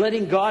God,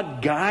 letting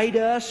God guide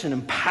us and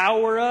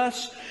empower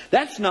us,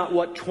 that's not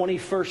what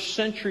 21st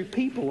century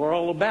people are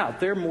all about.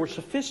 They're more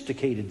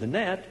sophisticated than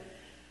that.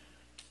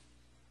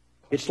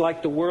 It's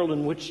like the world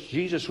in which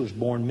Jesus was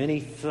born.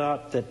 Many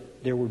thought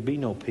that there would be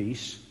no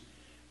peace.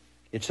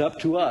 It's up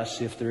to us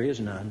if there is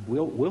none.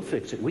 We'll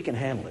fix it. We can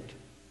handle it.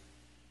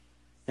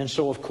 And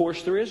so, of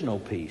course, there is no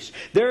peace.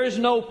 There is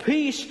no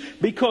peace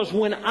because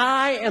when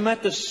I am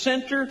at the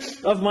center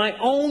of my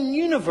own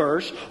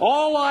universe,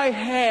 all I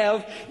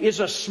have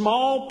is a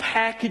small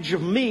package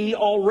of me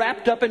all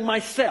wrapped up in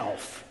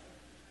myself.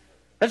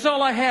 That's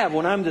all I have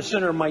when I'm the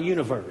center of my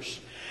universe.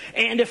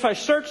 And if I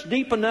search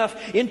deep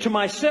enough into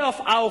myself,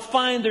 I'll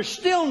find there's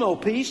still no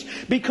peace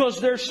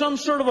because there's some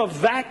sort of a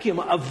vacuum,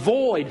 a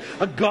void,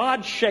 a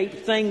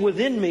God-shaped thing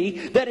within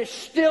me that is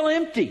still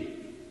empty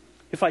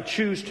if I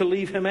choose to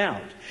leave Him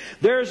out.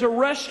 There's a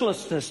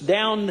restlessness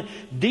down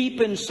deep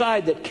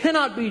inside that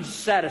cannot be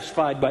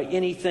satisfied by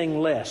anything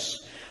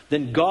less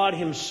than God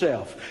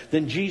Himself,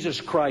 than Jesus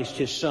Christ,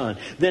 His Son,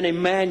 than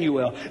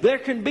Emmanuel. There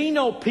can be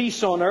no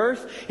peace on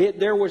earth.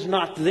 There was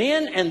not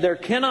then, and there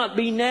cannot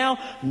be now,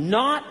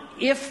 not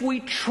if we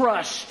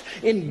trust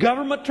in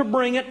government to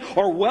bring it,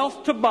 or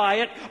wealth to buy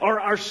it, or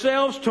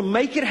ourselves to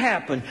make it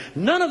happen.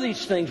 None of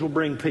these things will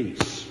bring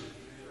peace.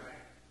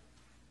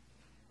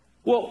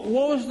 Well,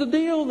 what was the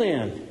deal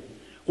then?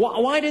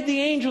 Why did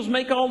the angels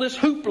make all this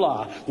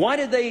hoopla? Why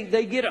did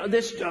they get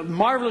this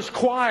marvelous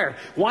choir?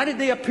 Why did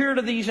they appear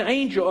to these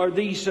angels or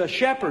these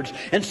shepherds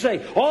and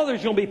say, "Oh,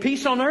 there's going to be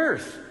peace on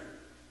earth"?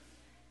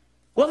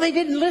 Well, they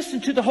didn't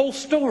listen to the whole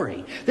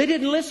story. They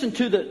didn't listen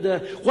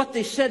to what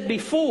they said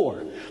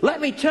before.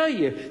 Let me tell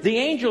you, the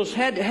angels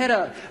had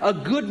a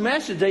good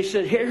message. They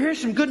said,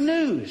 here's some good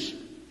news.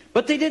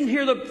 But they didn't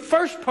hear the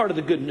first part of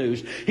the good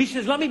news. He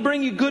says, let me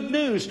bring you good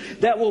news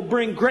that will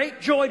bring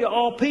great joy to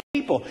all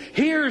people.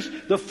 Here's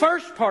the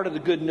first part of the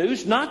good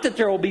news. Not that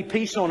there will be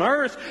peace on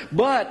earth,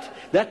 but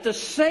that the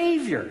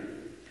Savior,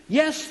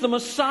 yes, the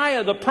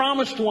Messiah, the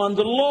promised one,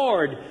 the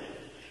Lord,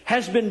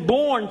 has been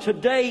born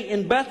today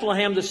in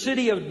Bethlehem, the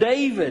city of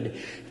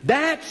David.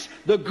 That's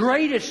the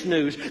greatest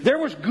news. There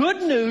was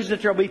good news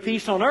that there will be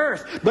peace on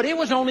earth, but it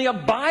was only a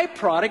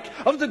byproduct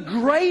of the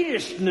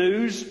greatest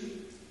news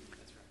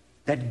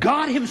that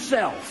God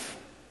Himself,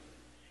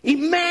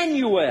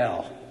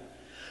 Emmanuel,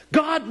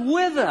 God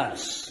with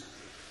us,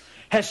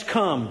 has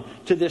come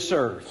to this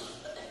earth.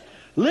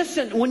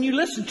 Listen, when you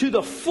listen to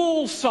the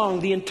full song,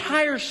 the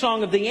entire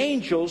song of the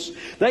angels,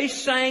 they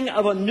sang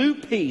of a new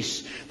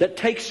peace that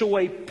takes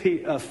away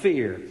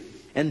fear.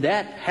 And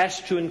that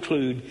has to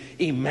include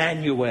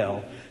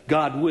Emmanuel,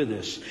 God with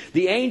us.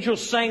 The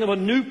angels sang of a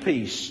new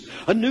peace,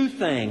 a new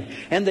thing,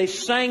 and they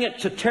sang it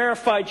to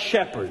terrified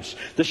shepherds.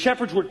 The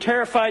shepherds were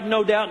terrified,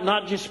 no doubt,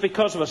 not just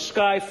because of a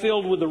sky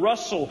filled with the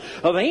rustle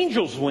of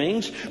angels'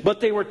 wings, but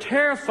they were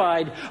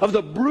terrified of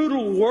the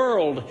brutal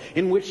world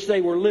in which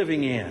they were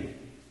living in.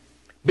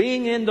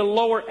 Being in the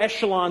lower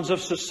echelons of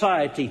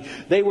society,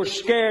 they were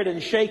scared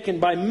and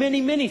shaken by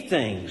many, many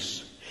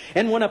things.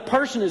 And when a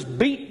person is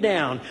beat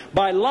down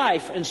by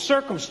life and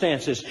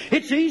circumstances,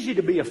 it's easy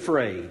to be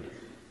afraid.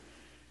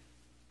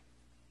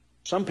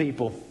 Some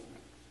people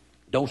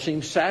don't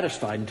seem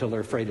satisfied until they're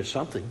afraid of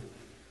something.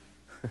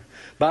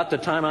 About the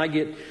time I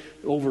get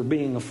over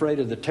being afraid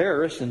of the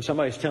terrorists and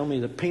somebody's telling me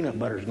that peanut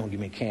butter is going to give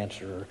me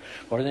cancer,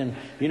 or then,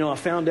 I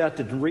found out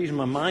that the reason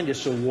my mind is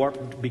so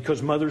warped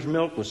because mother's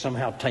milk was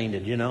somehow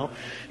tainted,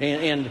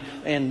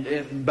 and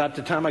about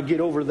the time I get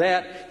over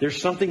that,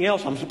 there's something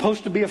else I'm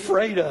supposed to be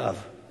afraid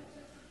of.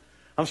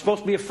 I'm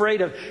supposed to be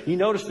afraid of, you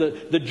notice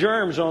the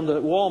germs on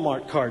the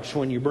Walmart carts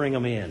when you bring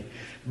them in.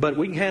 But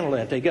we can handle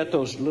that. They got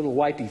those little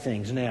wipey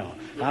things now.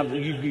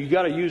 You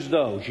got to use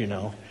those,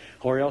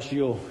 or else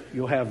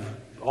you'll have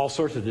all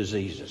sorts of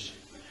diseases.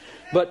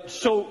 But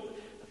so,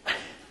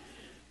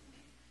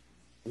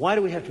 why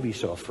do we have to be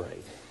so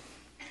afraid?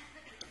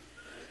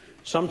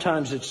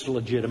 Sometimes it's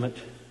legitimate.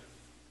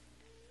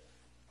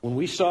 When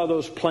we saw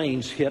those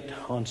planes hit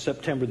on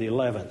September the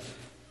 11th,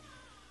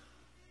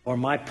 Or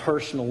my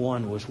personal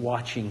one was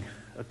watching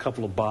a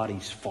couple of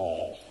bodies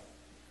fall.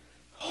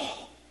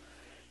 Oh,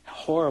 how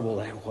horrible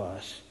that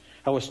was.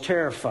 I was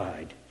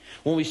terrified.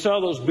 When we saw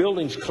those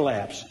buildings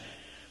collapse,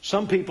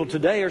 some people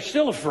today are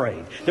still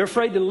afraid. They're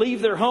afraid to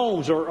leave their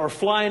homes or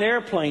fly in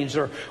airplanes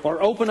or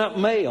open up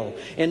mail.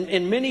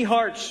 And many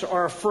hearts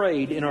are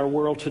afraid in our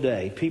world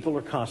today. People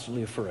are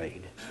constantly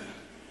afraid.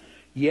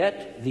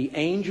 Yet the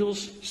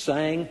angels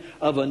sang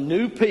of a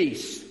new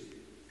peace.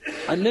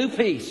 A new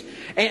peace.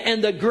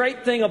 And the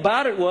great thing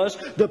about it was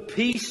the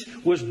peace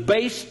was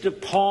based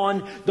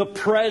upon the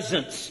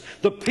presence.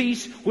 The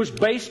peace was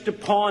based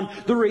upon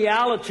the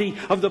reality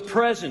of the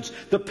presence.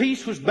 The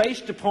peace was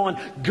based upon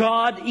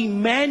God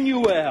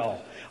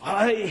Emmanuel.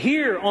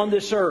 Here on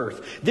this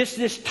earth,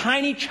 this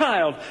tiny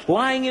child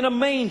lying in a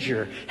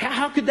manger.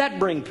 How could that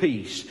bring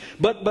peace?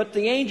 But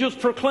the angels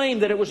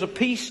proclaimed that it was a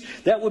peace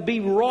that would be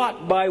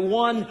wrought by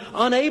one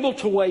unable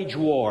to wage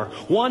war,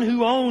 one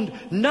who owned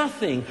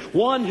nothing,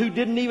 one who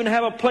didn't even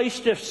have a place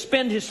to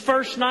spend his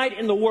first night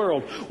in the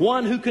world,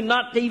 one who could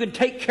not even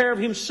take care of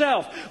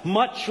himself,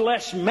 much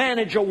less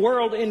manage a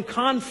world in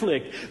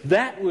conflict.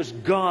 That was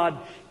God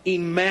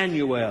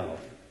Emmanuel.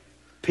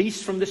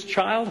 Peace from this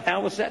child?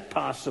 How was that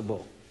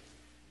possible?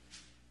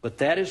 But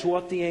that is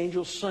what the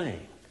angels sang.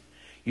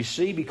 You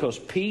see, because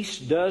peace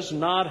does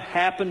not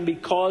happen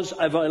because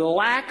of a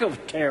lack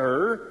of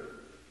terror,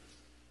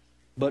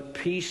 but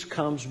peace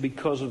comes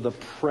because of the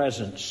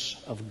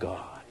presence of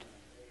God.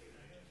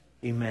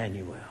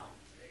 Emmanuel.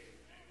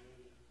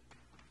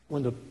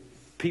 When the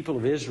people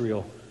of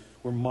Israel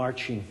were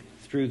marching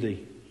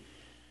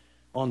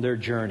on their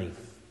journey,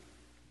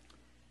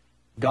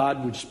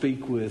 God would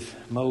speak with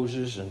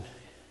Moses and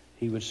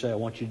He would say, I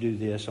want you to do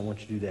this, I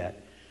want you to do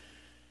that.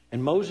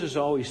 And Moses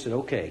always said,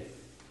 okay,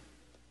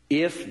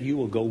 if you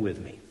will go with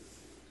me.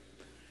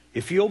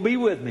 If you'll be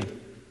with me,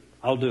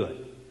 I'll do it.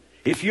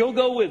 If you'll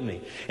go with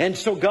me. And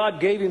so God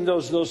gave him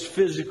those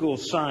physical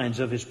signs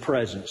of His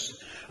presence,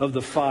 of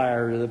the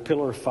fire, the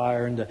pillar of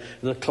fire and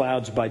the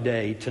clouds by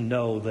day, to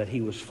know that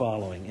He was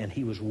following and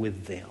He was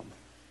with them.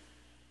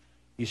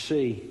 You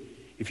see,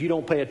 if you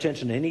don't pay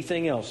attention to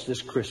anything else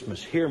this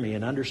Christmas, hear me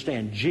and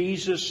understand.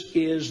 Jesus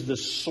is the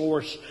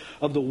source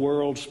of the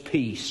world's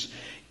peace.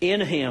 In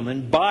Him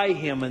and by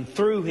Him and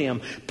through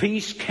Him,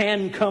 peace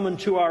can come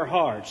into our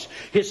hearts.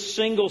 His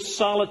single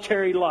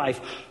solitary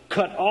life,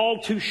 cut all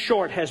too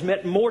short, has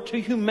meant more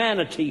to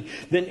humanity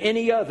than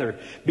any other,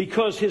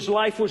 because His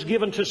life was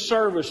given to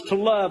service, to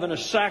love, and a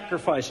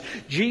sacrifice.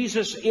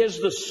 Jesus is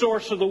the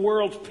source of the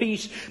world's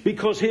peace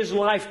because His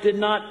life did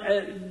not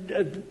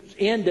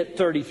end at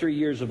 33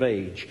 years of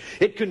age.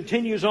 It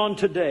continues on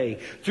today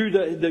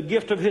through the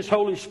gift of His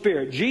Holy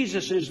Spirit.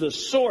 Jesus is the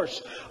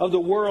source of the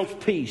world's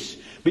peace.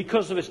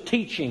 Because of His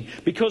teaching,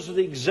 because of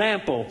the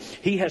example,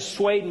 He has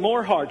swayed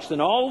more hearts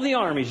than all the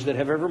armies that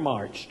have ever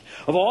marched.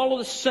 Of all of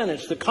the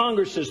senates, the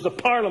congresses, the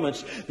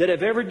parliaments that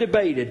have ever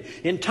debated.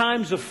 In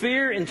times of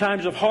fear, in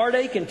times of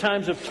heartache, in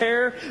times of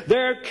terror,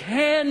 there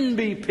can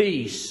be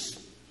peace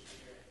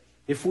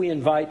if we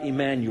invite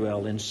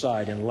Emmanuel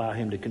inside and allow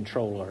Him to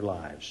control our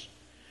lives.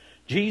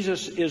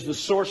 Jesus is the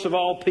source of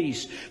all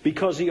peace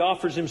because He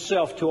offers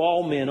Himself to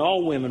all men,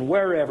 all women,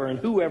 wherever and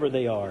whoever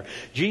they are.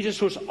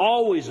 Jesus was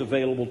always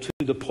available to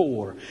the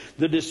poor,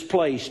 the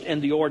displaced,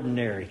 and the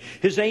ordinary.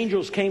 His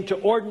angels came to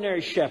ordinary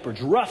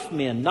shepherds, rough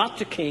men, not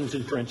to kings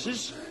and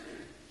princes.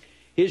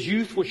 His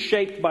youth was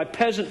shaped by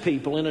peasant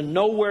people in a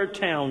nowhere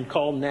town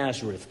called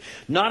Nazareth,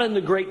 not in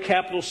the great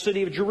capital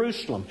city of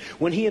Jerusalem.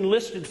 When He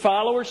enlisted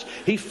followers,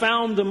 He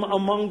found them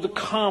among the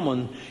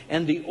common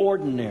and the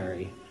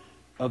ordinary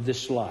of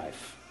this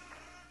life.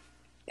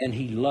 And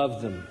He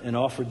loved them and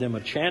offered them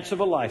a chance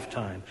of a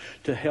lifetime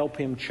to help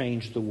Him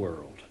change the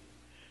world.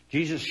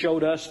 Jesus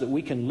showed us that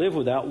we can live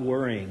without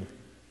worrying.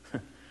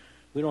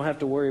 We don't have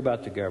to worry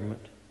about the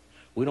government.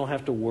 We don't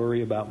have to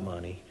worry about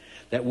money.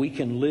 That we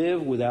can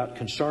live without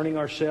concerning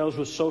ourselves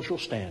with social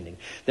standing.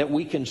 That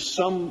we can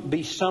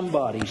be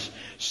somebody's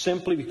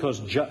simply because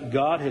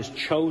God has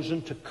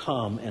chosen to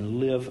come and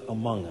live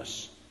among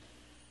us.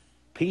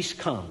 Peace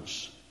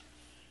comes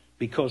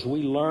because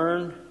we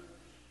learn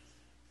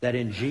that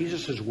in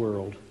Jesus'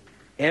 world,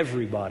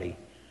 everybody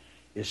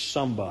is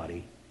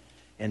somebody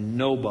and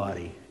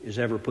nobody is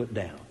ever put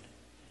down.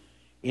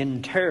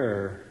 In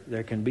terror,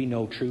 there can be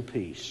no true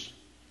peace.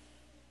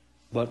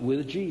 But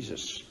with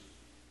Jesus,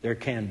 there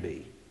can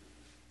be,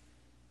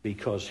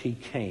 because He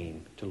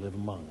came to live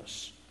among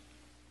us.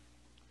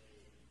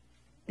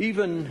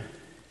 Even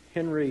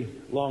Henry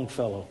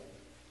Longfellow,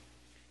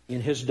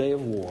 in his day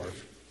of war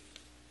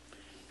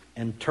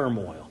and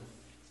turmoil,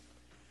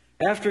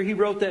 after he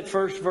wrote that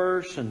first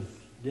verse, and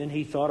then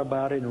he thought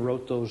about it and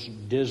wrote those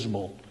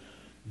dismal,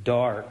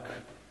 dark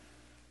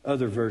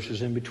other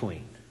verses in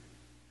between,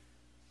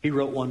 he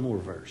wrote one more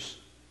verse.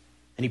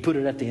 And he put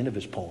it at the end of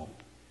his poem.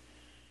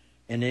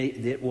 And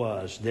it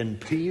was, then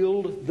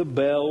pealed the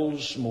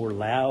bells more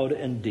loud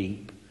and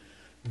deep.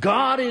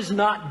 God is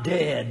not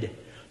dead,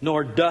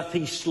 nor doth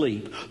he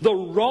sleep. The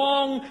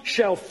wrong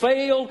shall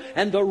fail,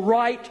 and the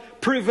right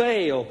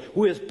prevail,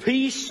 with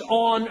peace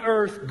on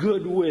earth,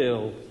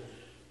 goodwill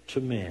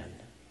to men.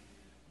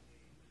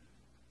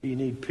 You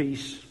need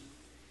peace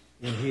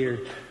in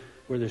here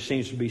where there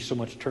seems to be so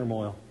much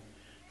turmoil.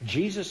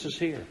 Jesus is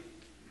here.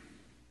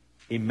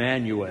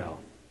 Emmanuel.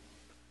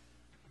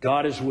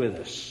 God is with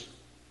us.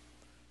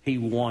 He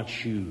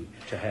wants you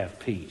to have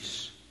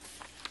peace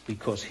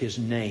because His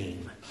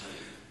name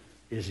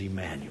is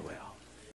Emmanuel.